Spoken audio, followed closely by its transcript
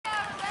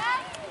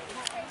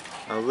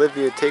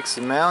Olivia takes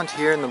the mound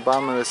here in the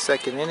bottom of the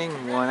second inning.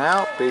 1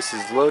 out,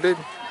 bases loaded.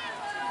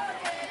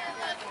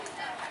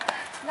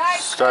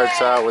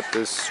 Starts out with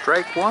the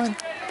strike 1.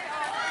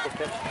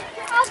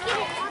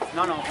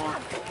 No.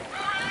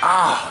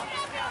 Ah!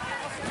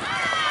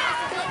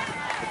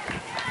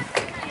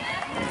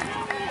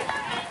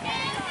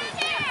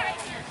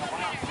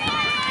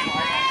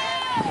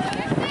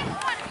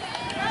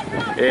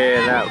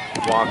 And that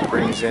walk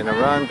brings in a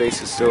run.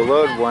 Bases still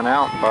loaded. 1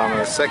 out, bottom of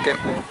the second.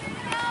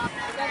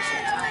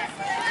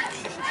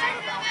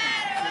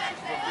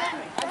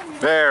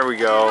 There we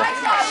go.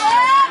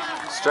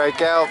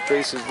 Strikeout,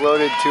 bases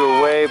loaded, 2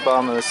 away,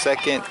 bottom of the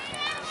second.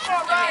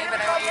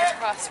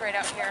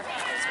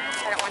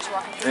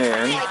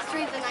 And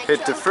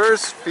hit to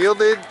first,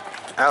 fielded,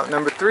 out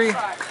number 3.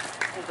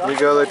 We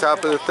go to the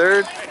top of the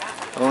third,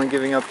 only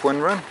giving up 1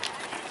 run.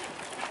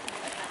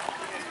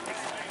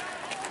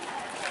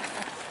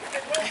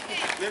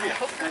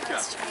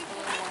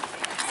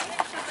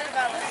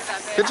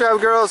 Good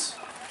job, girls.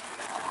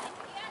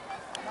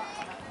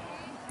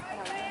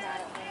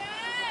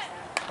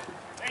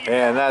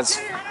 And that's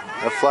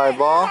a fly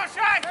ball.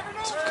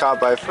 It's caught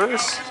by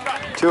first.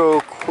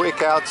 2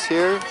 quick outs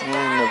here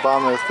in the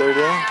bottom of the third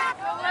inning.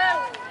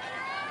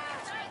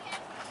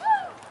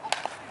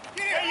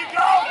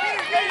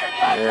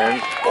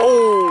 And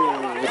oh!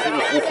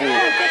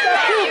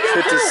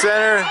 Hit to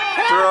center,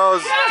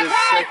 throws to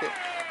second.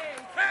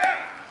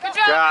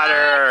 Got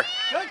her.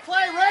 Good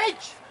play,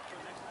 Rach.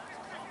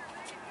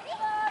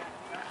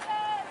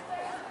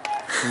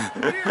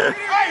 Here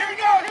we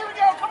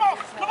go, come on.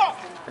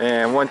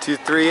 And 1, 2,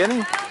 3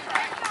 inning.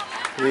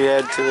 We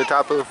head to the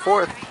top of the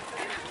 4th.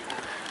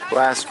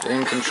 Last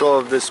in control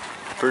of this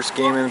first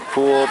game in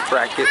pool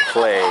bracket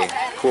play.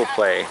 Pool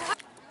play.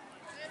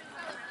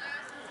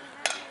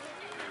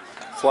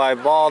 Fly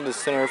ball to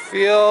center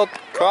field.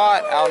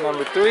 Caught, out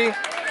number 3.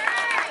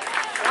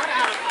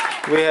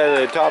 We head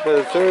to the top of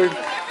the 3rd.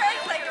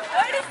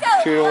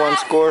 2-1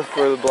 score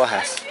for the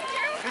Blast.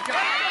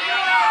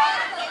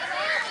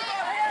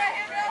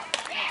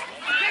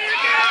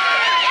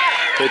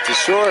 Hit to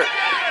short.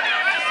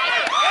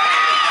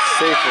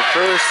 Safe for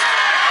first.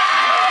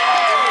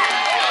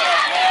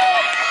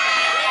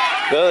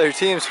 The other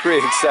team's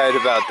pretty excited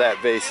about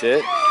that base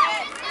hit.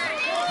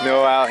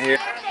 No out here.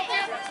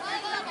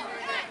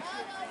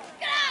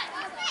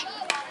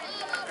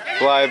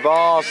 Fly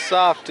ball,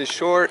 soft to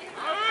short.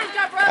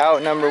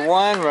 Out number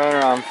 1,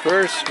 runner on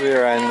first. We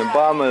are in the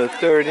bottom of the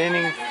 3rd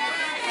inning.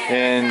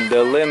 And the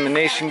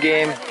elimination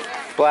game.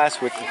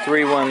 Blast with the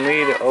 3-1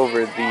 lead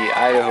over the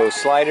Idaho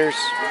Sliders.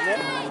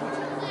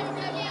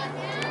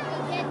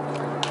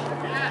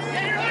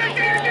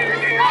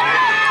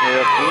 Right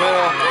up the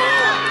middle.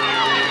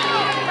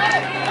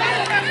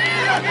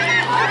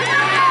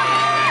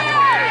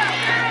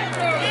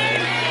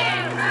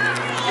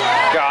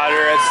 Got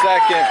her at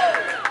second.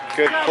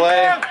 Good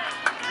play.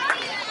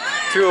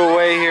 2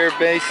 away here,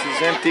 base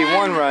is empty.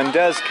 1 run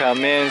does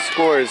come in.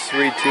 Score is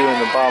 3-2 in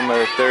the bottom of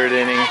the 3rd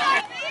inning.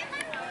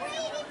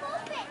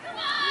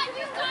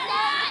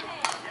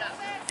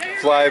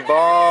 Fly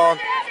ball,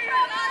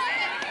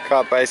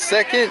 caught by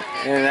second,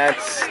 and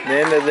that's the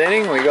end of the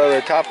inning. We go to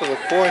the top of the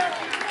 4th.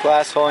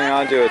 Blast holding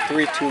on to a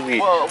 3-2 lead.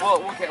 We'll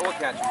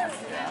catch you.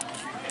 Yeah.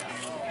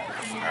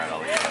 Alright, I'll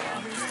leave it.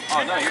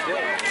 Oh, no, you're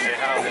good. Hey,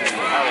 how did Aiden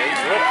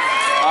do it?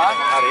 Huh?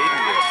 How did Aiden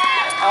do it?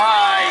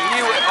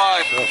 He went,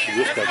 no, she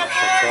just got the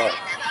shots out.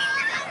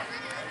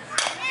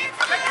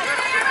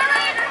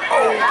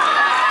 Oh!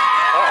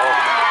 Uh-oh.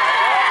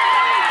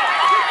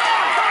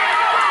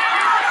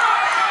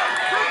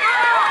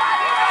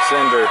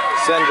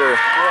 Sender.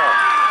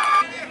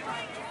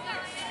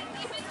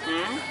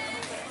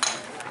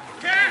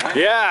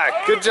 Yeah,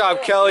 good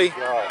job, Kelly.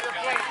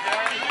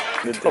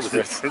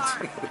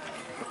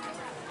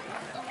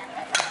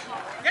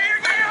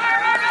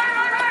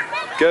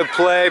 Good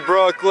play,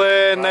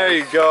 Brooklyn. There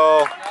you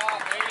go.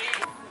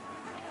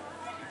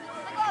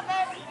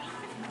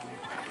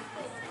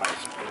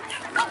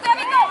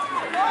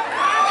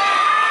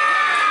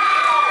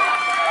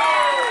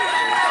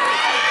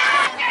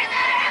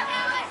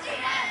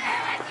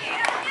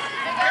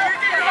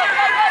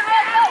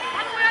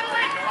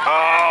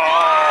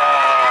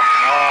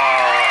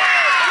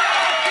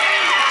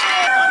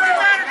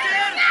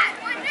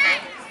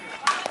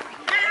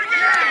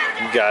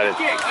 Got it.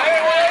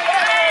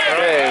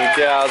 Okay, we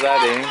get out of that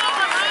inning.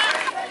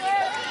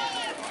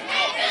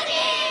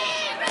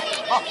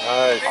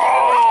 Nice.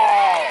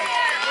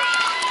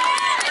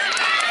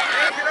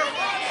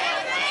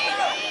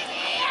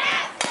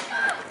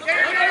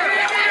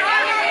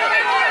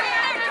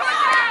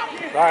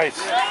 Nice.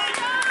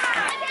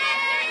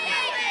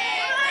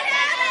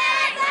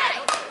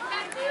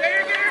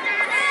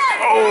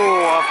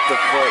 Oh, off the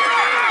foot.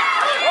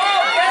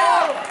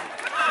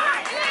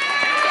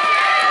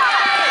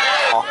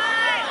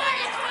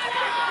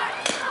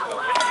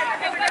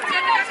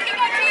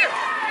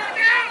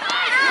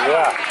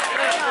 Yeah.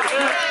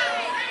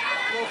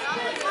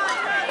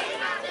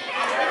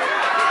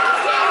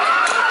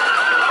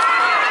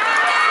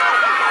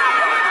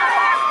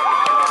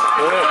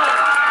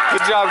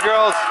 Good job,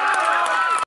 girls.